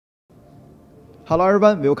Hello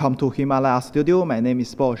everyone, welcome to Himalaya Studio. My name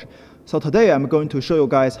is Bosch. So today I'm going to show you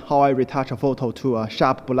guys how I retouch a photo to a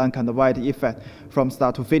sharp black and white effect from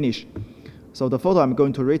start to finish. So the photo I'm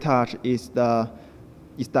going to retouch is the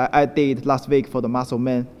I did last week for the muscle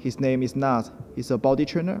man. His name is Naz. He's a body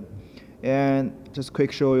trainer. And just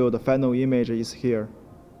quick show you the final image is here.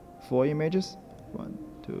 4 images. 1,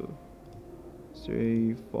 2,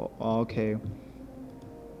 3, 4. Okay.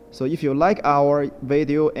 So if you like our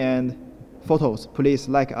video and photos, please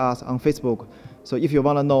like us on Facebook. So if you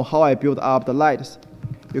want to know how I build up the lights,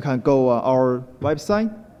 you can go our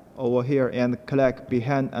website over here and click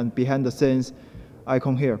behind the scenes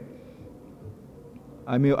icon here.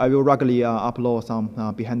 I will regularly upload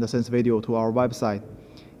some behind the scenes video to our website.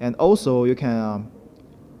 And also you can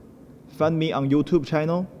find me on YouTube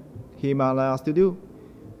channel, Himalaya Studio.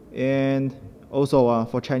 And also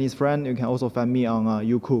for Chinese friends, you can also find me on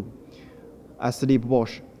YouTube as Sleep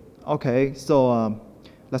Bosch. Okay, so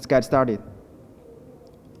let's get started.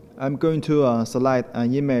 I'm going to select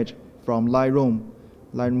an image from Lightroom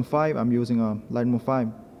 5. I'm using Lightroom 5.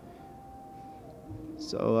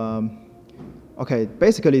 So, okay,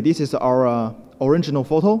 basically this is our original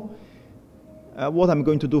photo. What I'm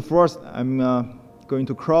going to do first, I'm going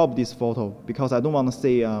to crop this photo because I don't want to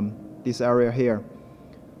see this area here.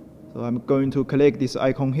 So I'm going to click this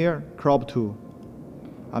icon here, crop to,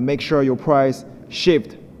 and make sure you press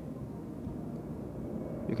Shift.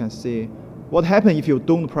 You can see what happens if you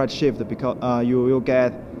don't press Shift, because you will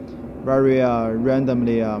get very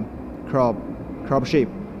randomly crop shape.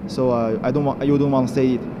 So you don't want to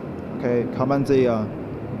see it. Okay, Command Z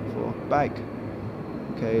for back.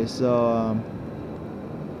 Okay, so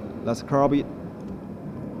let's crop it.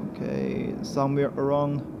 Okay, somewhere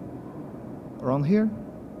around here,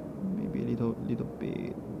 maybe a little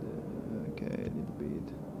bit. Okay, a little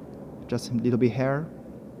bit, just a little bit hair.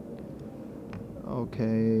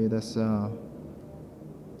 Okay, that's little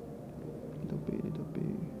bit.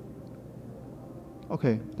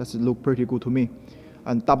 Okay, that's look pretty good to me.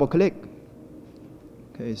 And double click.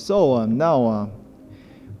 Okay, so now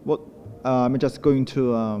I'm just going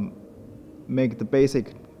to make the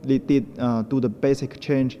basic. Do the basic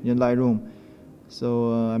change in Lightroom.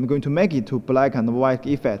 So I'm going to make it to black and white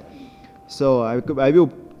effect. So I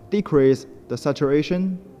will decrease the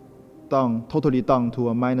saturation totally down to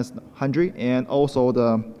a -100, and also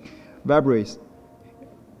the vibrance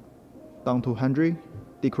down to 100,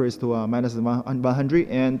 decrease to a -100,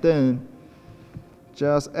 and then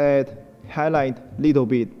just add highlight little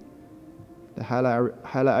bit, the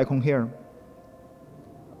highlight icon here.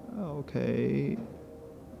 Okay,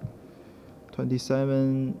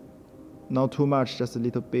 27, not too much, just a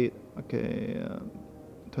little bit. Okay,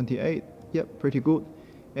 28, yep, pretty good.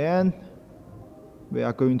 And we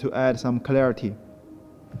are going to add some clarity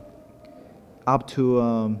up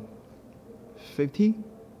to 50.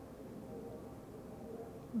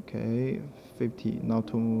 Okay, 50, not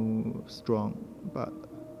too strong, but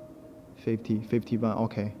 50, 51.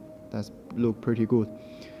 Okay, that's look pretty good.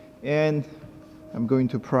 And I'm going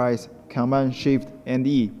to press Command Shift and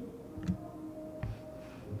E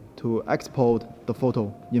to export the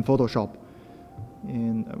photo in Photoshop.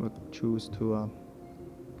 And I will choose to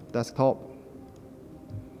desktop.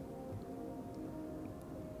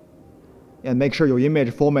 And make sure your image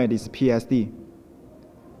format is PSD.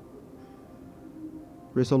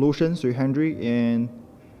 Resolution 300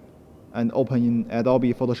 and open in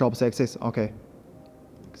Adobe Photoshop CC. Okay.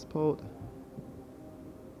 Export.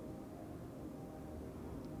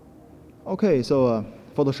 Okay, so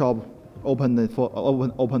Photoshop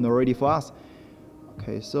open already for us.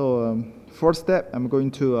 Okay, so first step, I'm going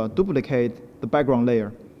to duplicate the background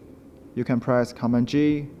layer. You can press Command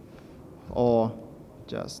G or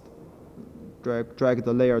just drag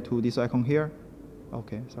the layer to this icon here.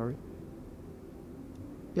 Okay, sorry.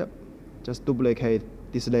 Yep, just duplicate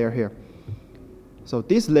this layer here. So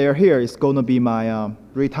this layer here is going to be my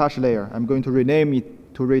retouch layer. I'm going to rename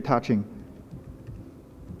it to retouching.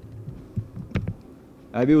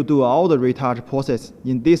 I will do all the retouch process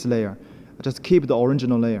in this layer. I just keep the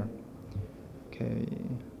original layer. Okay.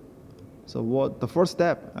 So the first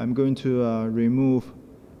step, I'm going to remove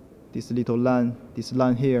this little line,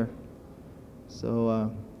 here. So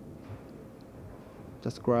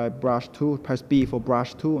just grab brush tool, press B for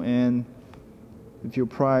brush tool, and if you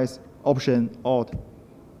press Option Alt,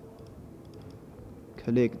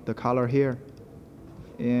 click the color here,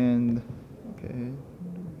 and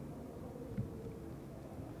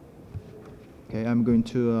okay, I'm going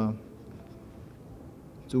to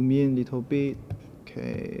zoom in a little bit.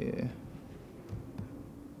 Okay,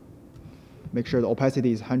 make sure the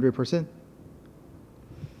opacity is 100%.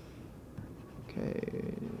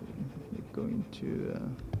 Okay, we're going to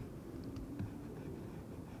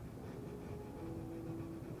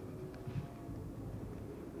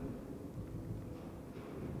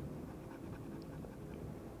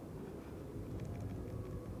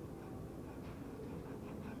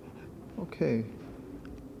okay,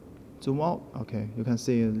 zoom out. Okay, you can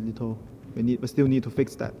see a little. We still need to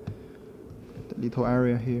fix that. The little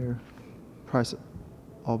area here. Press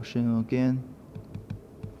option again.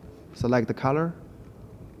 Select the color.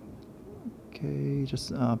 Okay,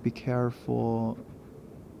 just be careful.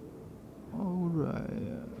 All right.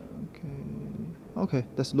 Okay. Okay,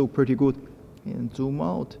 that's look pretty good. And zoom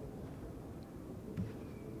out.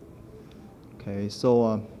 Okay,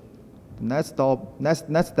 so next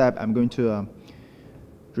step, I'm going to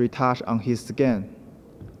retouch on his skin.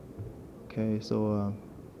 Okay, so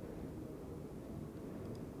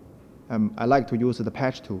I like to use the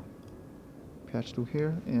patch tool. Patch tool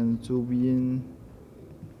here and zoom in.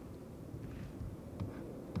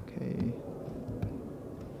 Okay,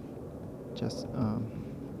 just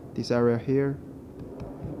this area here,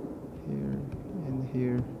 and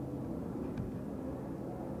here.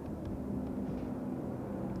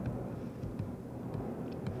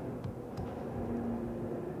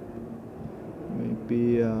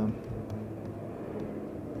 Maybe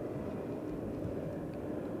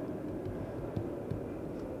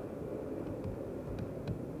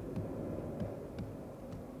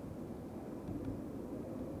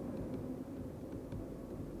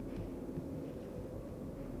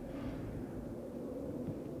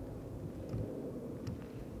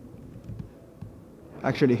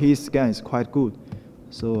actually his skin is quite good,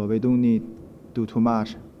 so we don't need to do too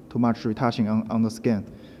much retouching on the skin.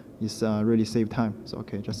 It's really save time. So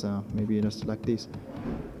okay, just maybe just like this.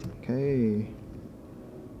 Okay.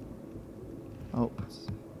 Oh,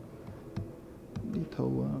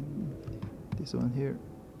 little this one here.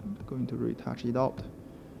 I'm going to retouch it out.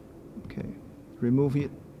 Okay, remove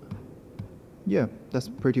it. Yeah, that's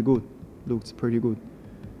pretty good. Looks pretty good.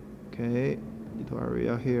 Okay, little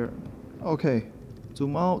area here. Okay,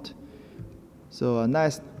 zoom out. So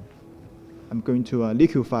next, I'm going to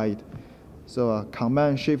liquefy it. So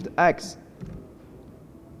Command Shift X.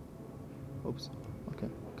 Oops. Okay.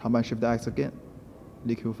 Command Shift X again.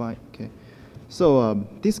 Liquefy. Okay. So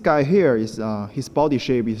this guy here is his body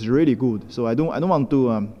shape is really good. So I don't want to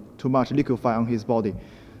do too much liquefy on his body.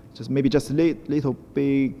 Just maybe just little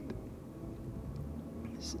bit.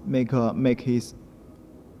 Make his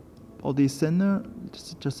body center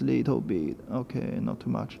just a little bit. Okay, not too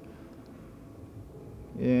much.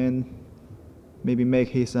 And maybe make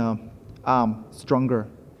his arm stronger.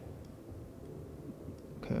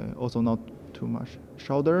 Okay, also not too much.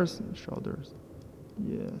 Shoulders.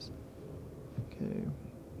 Yes. Okay.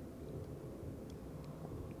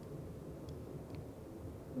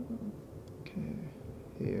 Okay,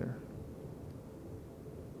 here.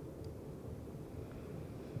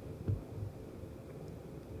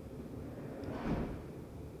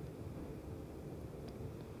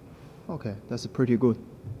 Okay, that's pretty good.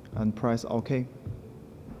 And price okay.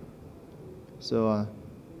 So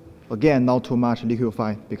again, not too much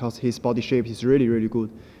liquefy because his body shape is really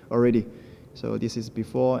good already. So this is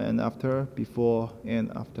before and after,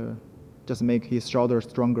 just make his shoulder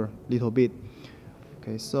stronger a little bit.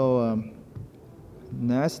 Okay, so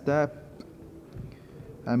next step,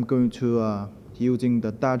 I'm going to using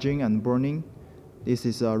the dodging and burning. This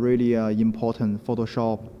is a really important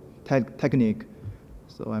Photoshop technique.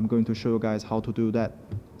 So I'm going to show you guys how to do that.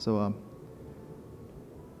 So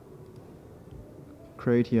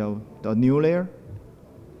create the new layer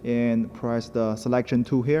and press the selection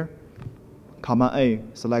tool here. Command A,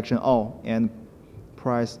 selection all, and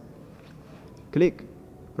press click,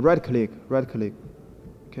 right click.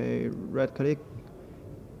 Okay, right click,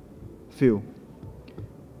 fill.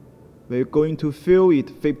 We're going to fill it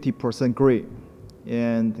 50% gray,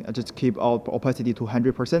 and I just keep our opacity to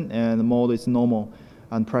 100%, and mode is normal,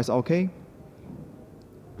 and press OK.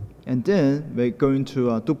 And then we're going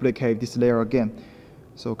to duplicate this layer again.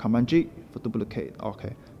 So Command G for duplicate.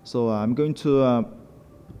 Okay. So I'm going to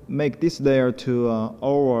make this layer to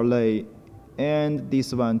overlay, and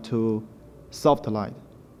this one to soft light.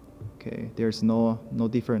 Okay. There's no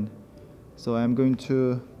different. So I'm going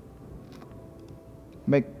to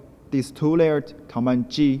make these two layers. Command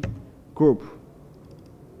G group.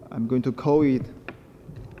 I'm going to call it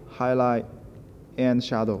highlight and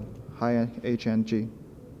shadow. High H and G.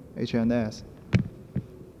 H and S.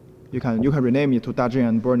 You can rename it to dodging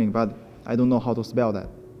and burning, but I don't know how to spell that.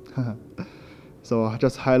 So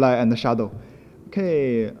just highlight and shadow.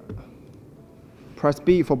 Okay. Press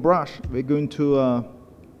B for brush. We're going to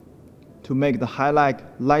to make the highlight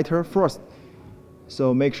lighter first.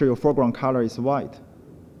 So make sure your foreground color is white.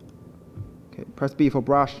 Okay, press B for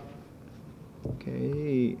brush.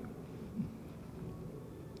 Okay.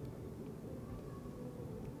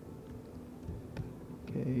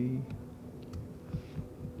 Okay.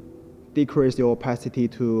 Decrease your opacity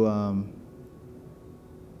to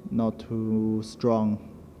not too strong,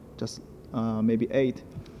 just maybe 8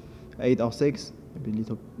 or 6, maybe a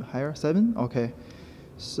little higher, 7. Okay.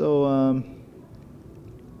 So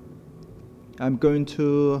I'm going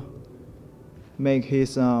to make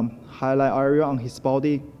his highlight area on his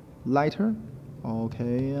body lighter.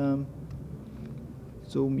 Okay.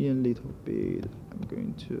 Zoom in a little bit. I'm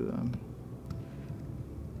going to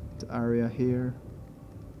the area here.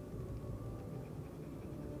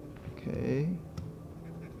 Okay.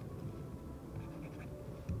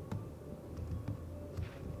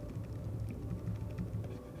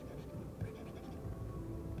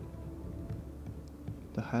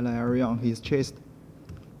 The highlight area on his chest.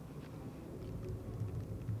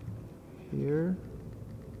 Here.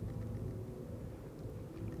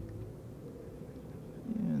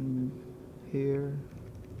 And here.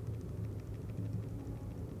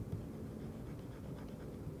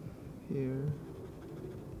 Here.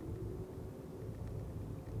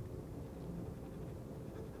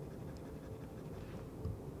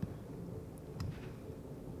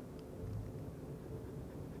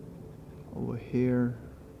 Over here.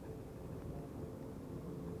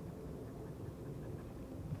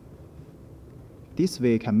 This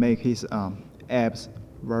way can make his abs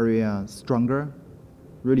very stronger,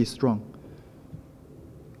 really strong.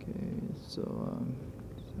 Okay, so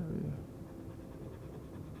sorry.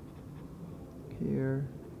 Here,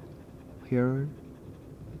 here.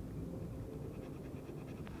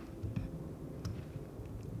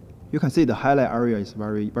 You can see the highlight area is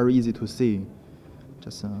very easy to see.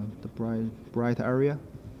 Just the bright area.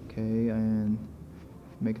 Okay, and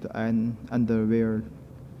make the underwear.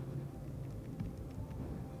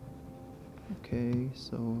 Okay,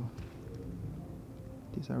 so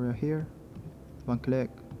this area here, 1 click,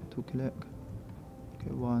 2 click.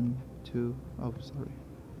 Okay, 1, 2. Oh, sorry.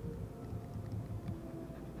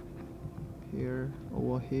 Here,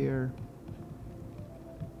 over here.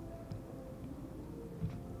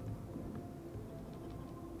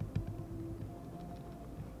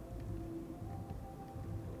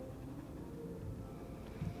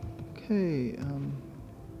 Okay,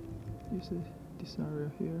 you see this area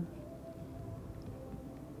here.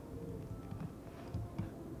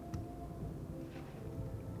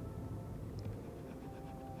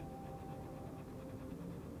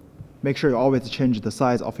 Make sure you always change the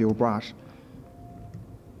size of your brush,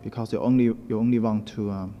 because you only want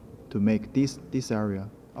to make this area.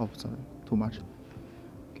 Oh, sorry, too much.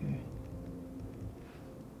 Okay.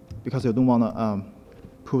 Because you don't want to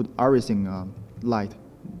put everything light,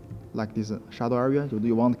 like this shadow area.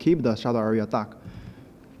 You want to keep the shadow area dark.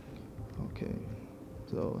 Okay.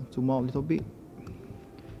 So zoom out a little bit.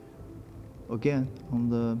 Again on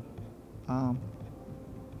the arm.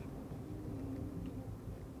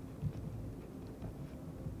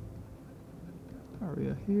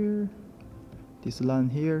 Area here, this line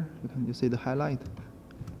here, you see the highlight,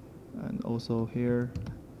 and also here,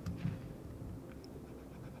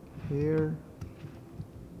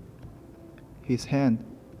 his hand.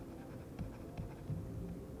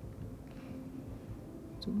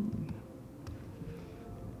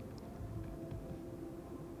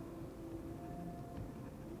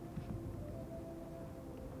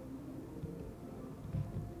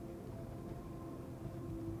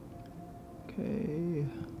 Okay.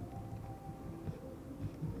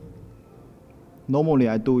 Normally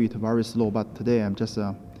I do it very slow, but today I'm just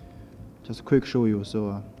quick show you.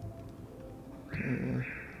 So okay.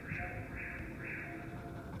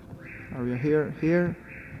 Area here.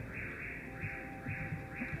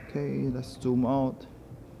 Okay, let's zoom out.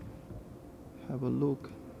 Have a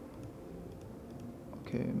look.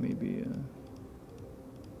 Okay, maybe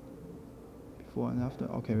before and after.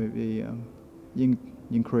 Okay, maybe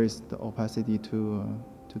increase the opacity to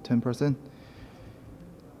 10%.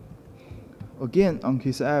 Again on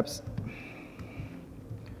his abs.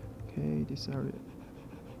 Okay, this area.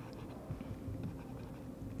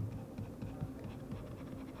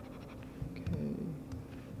 Okay.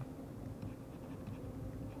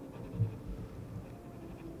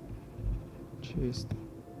 Chest.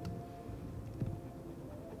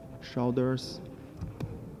 Shoulders.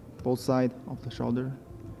 Both sides of the shoulder.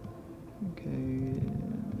 Okay.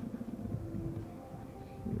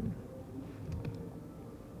 Here.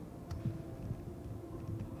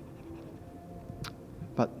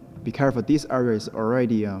 But be careful, this area is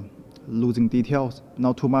already losing details,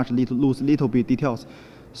 not too much, lose little bit details.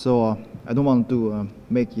 So I don't want to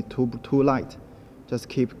make it too light. Just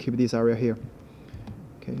keep this area here.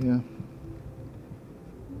 Okay, yeah.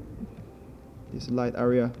 This light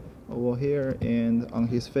area over here and on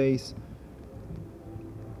his face.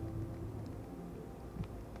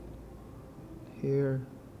 Here.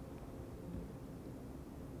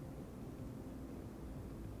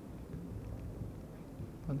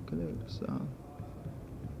 Unclear sound.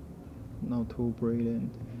 Not too brilliant.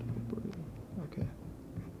 Okay.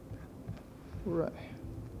 Right.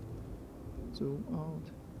 Zoom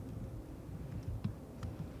out.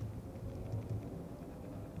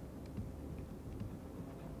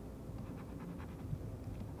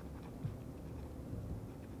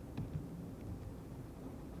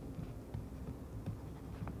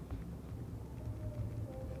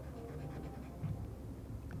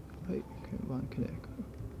 Okay, one click.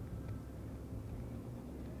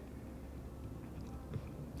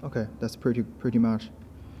 Okay, that's pretty much.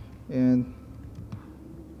 And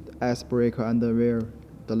the S breaker underwear,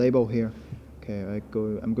 the label here. Okay,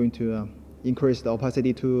 I'm going to increase the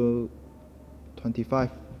opacity to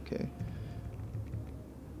 25. Okay.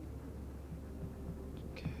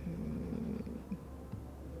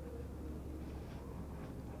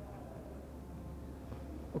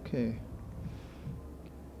 Okay.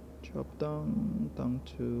 Chop down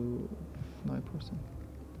to 9%.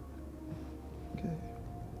 Okay.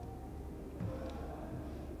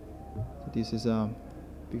 So this is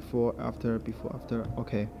before after.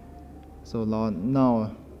 Okay. So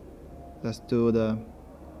now let's do the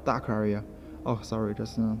dark area. Oh, sorry,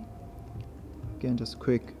 just again, just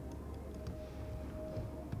quick.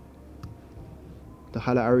 The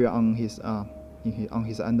highlight area on his on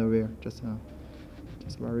his underwear. Just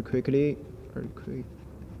very quickly, very quick.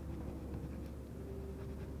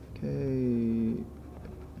 Okay.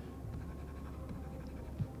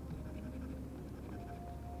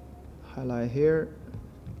 Highlight here.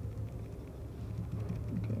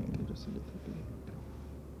 Okay, just a little bit.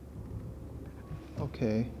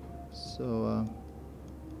 Okay, so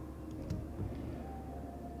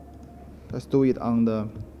let's do it on the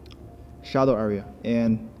shadow area,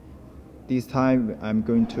 and this time I'm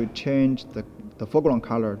going to change the foreground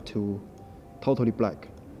color to totally black,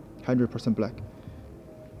 100% black,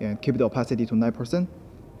 and keep the opacity to 9%.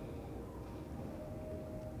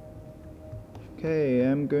 Okay,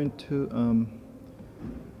 I'm going to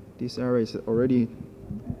this area is already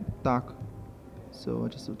dark, so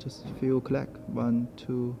just a few click. 1,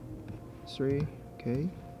 2, 3. Okay,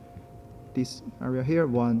 this area here,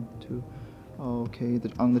 1, 2. Okay,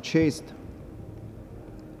 on the chest,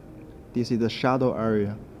 this is the shadow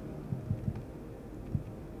area.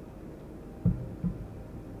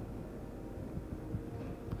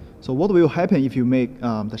 So what will happen if you make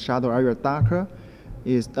the shadow area darker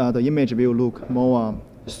is the image will look more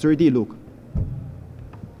 3D look.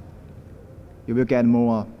 You will get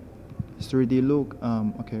more 3D look.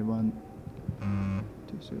 Okay, 1,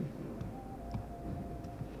 2, 3.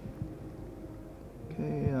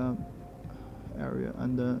 Okay, area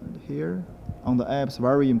under here on the abs,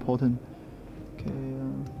 very important. Okay.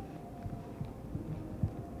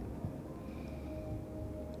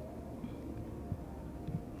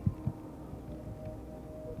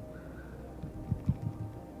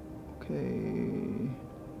 Okay.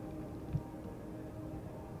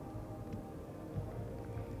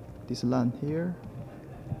 This line here,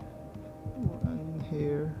 one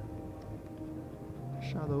here,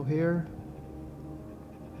 shadow here.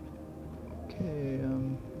 Okay,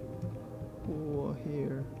 over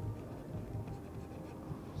here.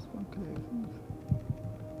 Okay.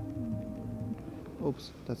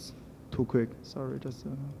 Oops, that's too quick. Sorry, just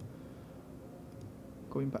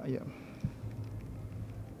going back. Yeah.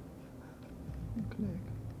 Click.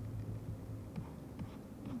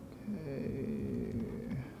 Okay.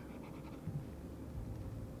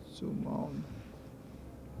 Zoom on.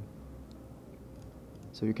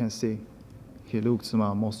 So you can see he looks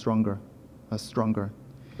more stronger.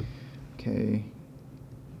 Okay.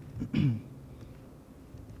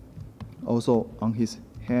 Also on his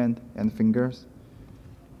hand and fingers.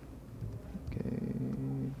 Okay.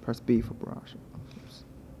 Press B for brush. Oops.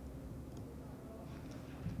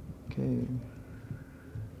 Okay.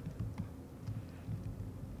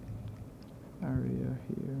 Area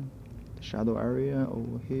here, the shadow area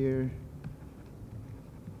over here,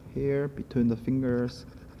 here between the fingers,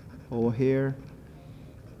 over here,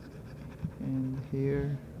 and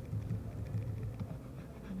here.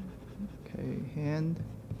 Okay, hand,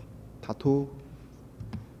 tattoo.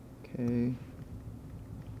 Okay.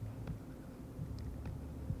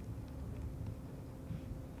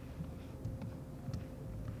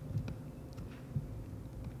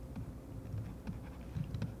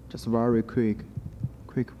 Just very quick.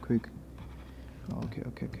 Okay.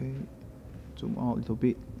 Zoom out a little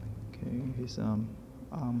bit. Okay, his arm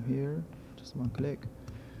here. Just one click.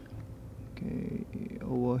 Okay,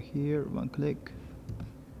 over here, one click.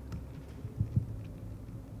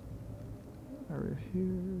 Area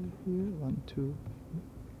here, 1, 2.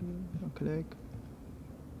 One click.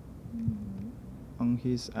 On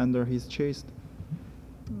under his chest.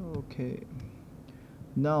 Okay.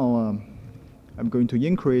 Now I'm going to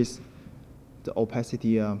increase the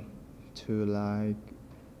opacity to like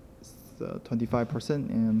 25%,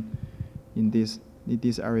 and in this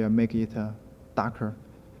area make it darker.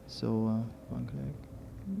 So one click.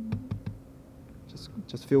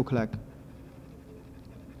 Just few click.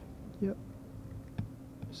 Yep.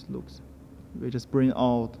 This looks. We just bring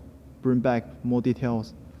back more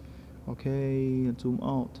details. Okay, zoom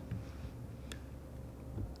out.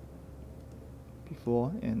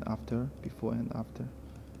 Before and after.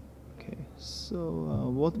 Okay,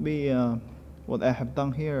 so what I have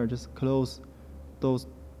done here, just close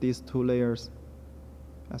these two layers.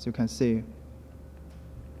 As you can see,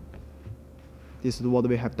 this is what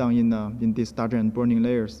we have done in these dark and burning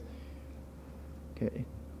layers. Okay,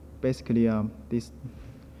 basically this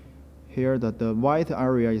here the white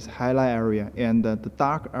area is highlight area, and the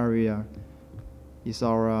dark area is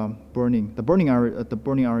our burning. The burning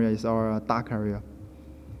area is our dark area.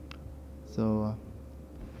 So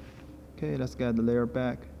okay, let's get the layer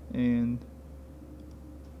back, and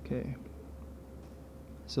okay.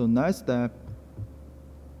 So next step,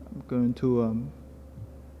 I'm going to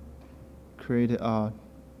create a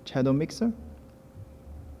shadow mixer.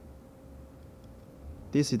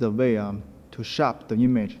 This is the way to shape the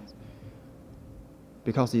image,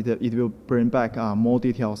 because it will bring back more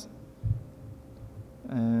details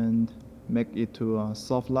and make it to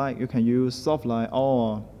soft light. You can use soft light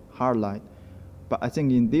or hard light, but I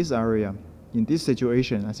think in this area, in this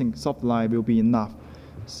situation, I think soft light will be enough.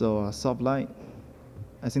 So soft light,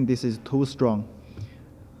 I think this is too strong.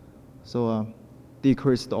 So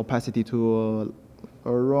decrease the opacity to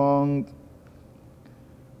around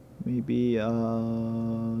maybe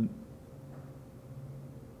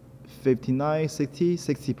 59,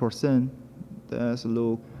 60%. That's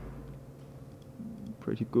look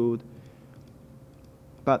pretty good.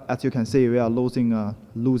 But as you can see, we are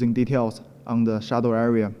losing details on the shadow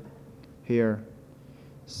area here.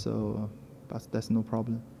 So, but that's no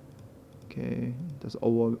problem. Okay, that's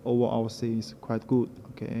overall see is quite good.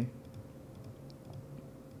 Okay.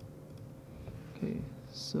 Okay,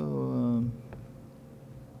 so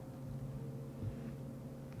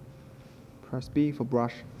press B for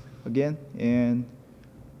brush again, and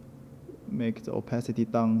make the opacity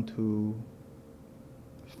down to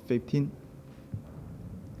 15.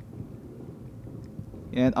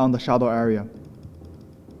 And on the shadow area.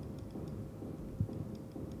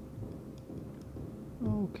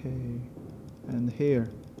 Okay, and here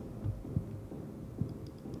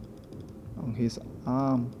on his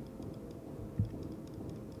arm,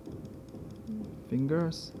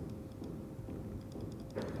 fingers,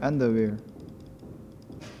 underwear.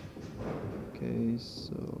 Okay,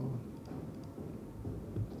 so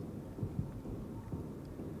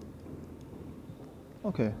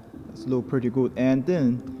okay, that's look pretty good. And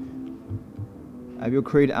then I will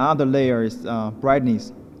create another layer, is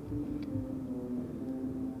brightness.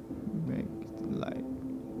 Make it like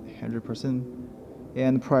 100%,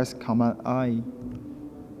 and press Command I.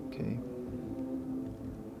 Okay.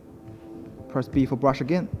 Press B for brush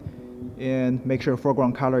again, and make sure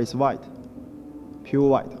foreground color is white, pure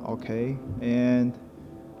white. Okay, and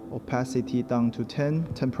opacity down to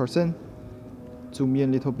 10%. Zoom in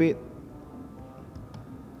a little bit.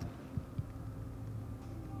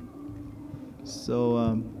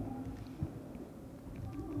 So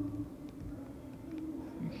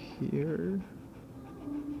here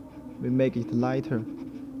we make it lighter.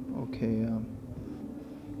 Okay.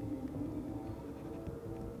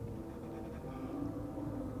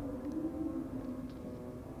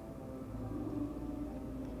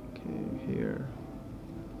 Okay, here,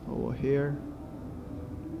 over here,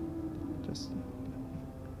 just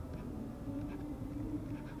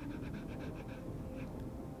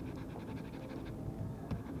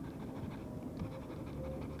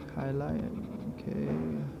highlight. Okay.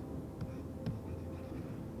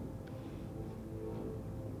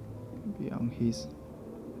 Be on his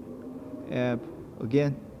ab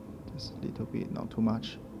again, just a little bit, not too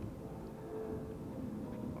much.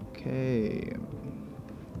 Okay.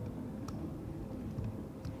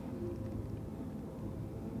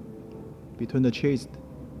 Between the chest.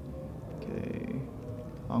 Okay.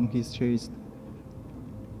 On his chest.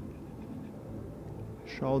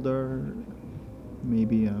 shoulder,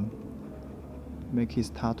 maybe make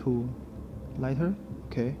his tattoo lighter.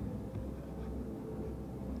 Okay.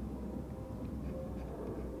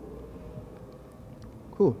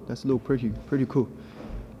 Cool. That's look pretty cool.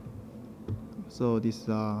 So this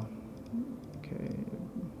okay.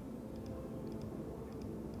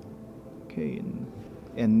 Okay,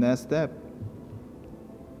 and next step,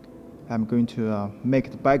 I'm going to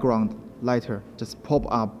make the background lighter. Just pop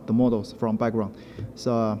up the models from background.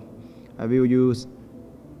 So I will use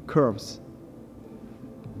curves.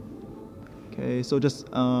 Okay, so just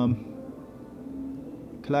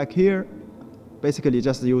click here. Basically,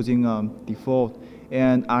 just using default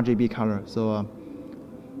and RGB color. So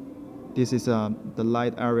this is the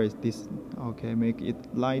light area. This okay, make it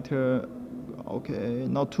lighter. Okay,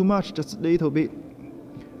 not too much, just a little bit.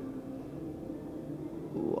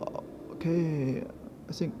 Okay,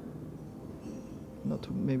 I think not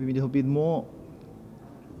too, maybe a little bit more.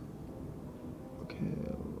 Okay,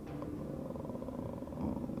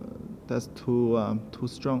 that's too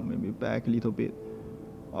strong. Maybe back a little bit.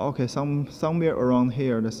 Okay, somewhere around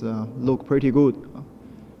here. That's look pretty good.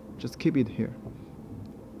 Just keep it here.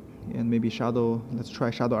 And maybe shadow. Let's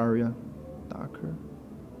try shadow area, darker.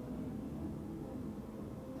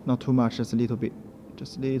 Not too much, just a little bit.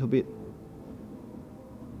 Just a little bit.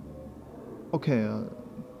 Okay,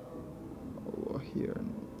 over here.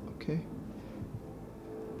 Okay.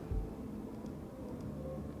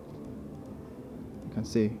 You can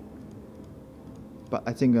see. But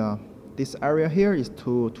I think this area here is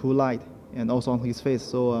too light, and also on his face.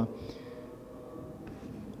 So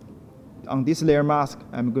on this layer mask,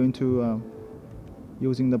 I'm going to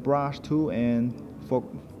using the brush tool and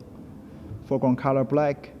foreground color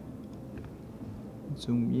black.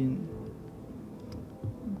 Zoom in.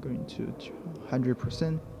 I'm going to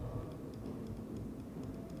 100%.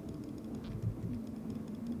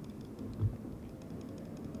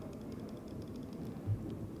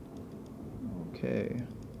 Okay.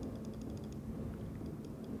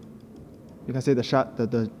 You can see the shot,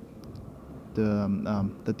 the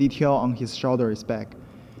detail on his shoulder is back.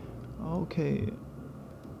 Okay.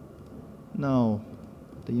 Now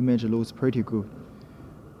the image looks pretty good.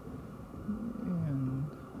 And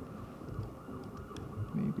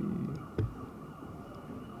maybe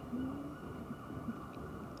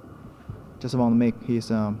just want to make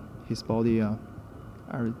his body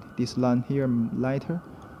this line here lighter.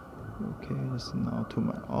 Okay, that's not too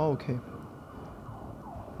much. Oh, okay.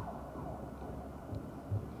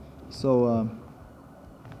 So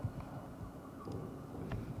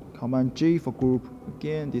Command G for group.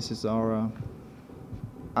 Again, this is our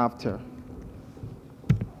after.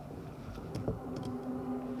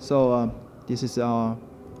 So this is our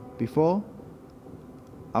before,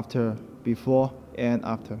 after, before and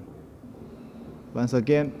after. Once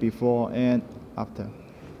again, before and after.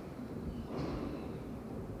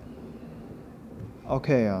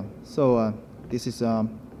 Okay, so this is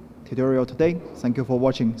tutorial today. Thank you for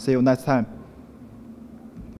watching. See you next time.